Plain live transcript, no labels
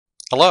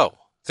Hello,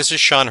 this is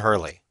Sean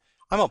Hurley.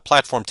 I'm a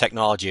platform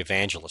technology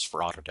evangelist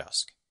for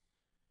Autodesk.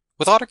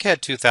 With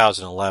AutoCAD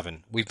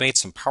 2011, we've made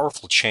some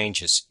powerful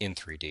changes in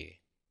 3D.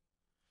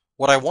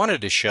 What I wanted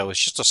to show is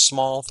just a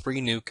small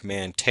 3 new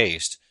command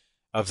taste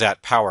of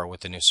that power with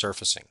the new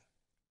surfacing.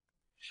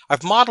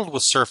 I've modeled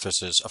with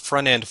surfaces a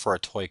front end for a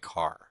toy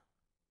car.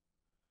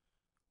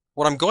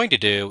 What I'm going to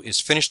do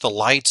is finish the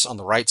lights on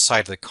the right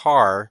side of the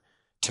car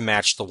to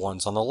match the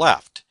ones on the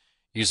left,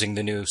 using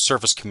the new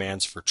surface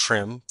commands for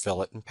trim,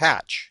 fillet, and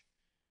patch.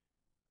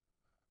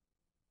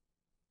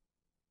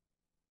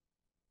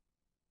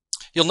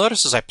 You'll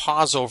notice as I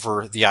pause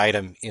over the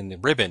item in the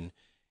ribbon,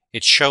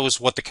 it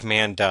shows what the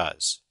command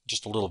does.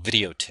 Just a little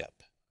video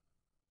tip.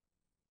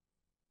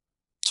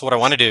 So what I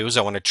want to do is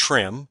I want to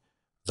trim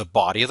the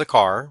body of the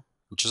car,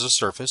 which is a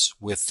surface,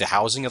 with the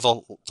housing of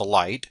the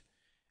light,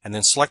 and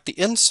then select the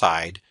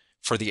inside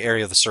for the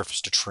area of the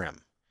surface to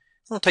trim.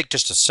 It'll take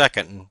just a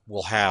second and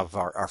we'll have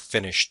our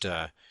finished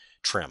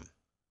trim.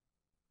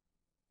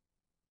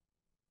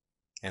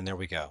 And there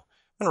we go.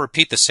 I'm going to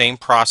repeat the same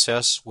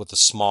process with the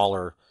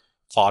smaller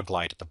fog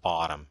light at the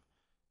bottom.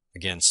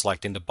 Again,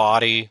 selecting the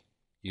body,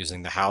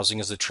 using the housing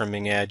as the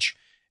trimming edge,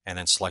 and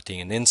then selecting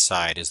an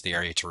inside as the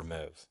area to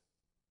remove.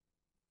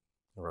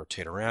 I'll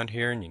rotate around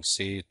here and you can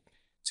see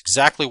it's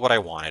exactly what I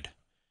wanted.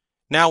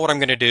 Now what I'm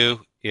going to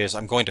do is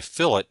I'm going to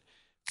fillet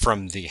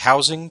from the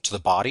housing to the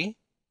body.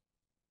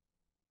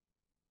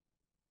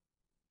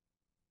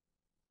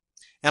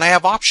 And I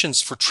have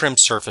options for trim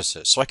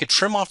surfaces. So I could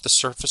trim off the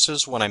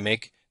surfaces when I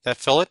make that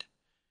fillet.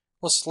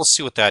 Let's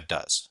see what that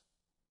does.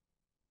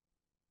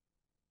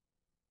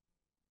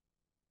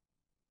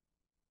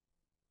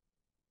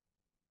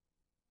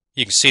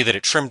 You can see that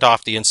it trimmed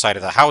off the inside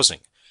of the housing.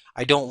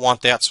 I don't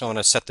want that, so I'm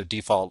going to set the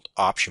default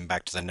option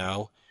back to the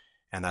no,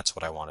 and that's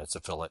what I want, it's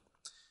a fillet.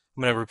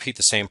 I'm going to repeat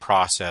the same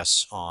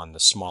process on the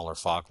smaller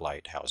fog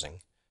light housing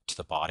to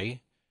the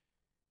body.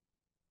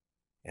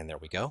 And there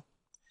we go.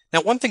 Now,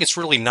 one thing that's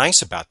really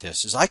nice about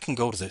this is I can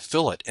go to the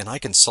fillet and I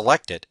can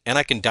select it and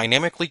I can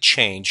dynamically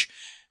change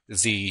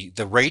the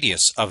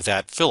radius of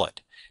that fillet.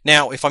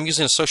 Now, if I'm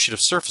using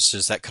associative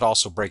surfaces, that could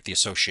also break the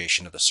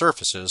association of the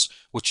surfaces,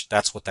 which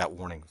that's what that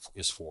warning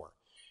is for.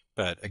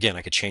 But again,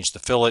 I could change the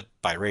fillet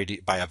by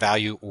a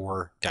value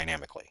or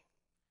dynamically.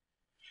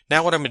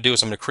 Now what I'm going to do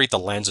is I'm going to create the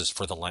lenses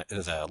for the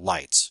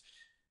lights.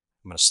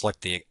 I'm going to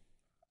select the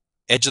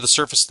edge of the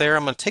surface there.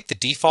 I'm going to take the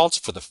defaults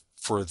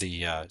for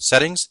the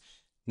settings.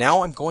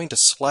 Now I'm going to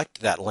select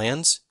that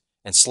lens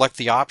and select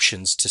the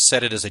options to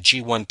set it as a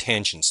G1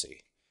 tangency.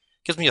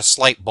 It gives me a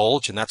slight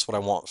bulge, and that's what I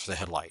want for the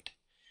headlight.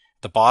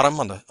 The bottom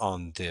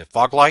on the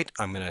fog light,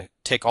 I'm going to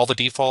take all the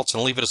defaults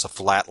and leave it as a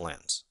flat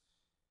lens.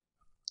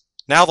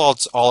 Now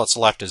all it's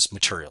left is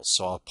materials.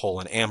 So I'll pull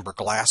an amber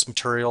glass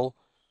material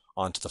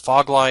onto the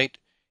fog light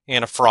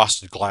and a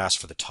frosted glass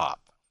for the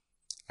top.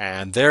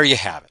 And there you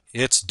have it.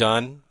 It's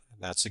done.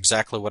 That's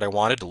exactly what I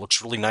wanted. It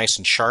looks really nice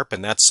and sharp,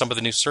 and that's some of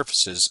the new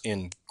surfaces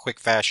in quick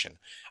fashion.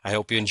 I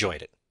hope you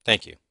enjoyed it.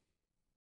 Thank you.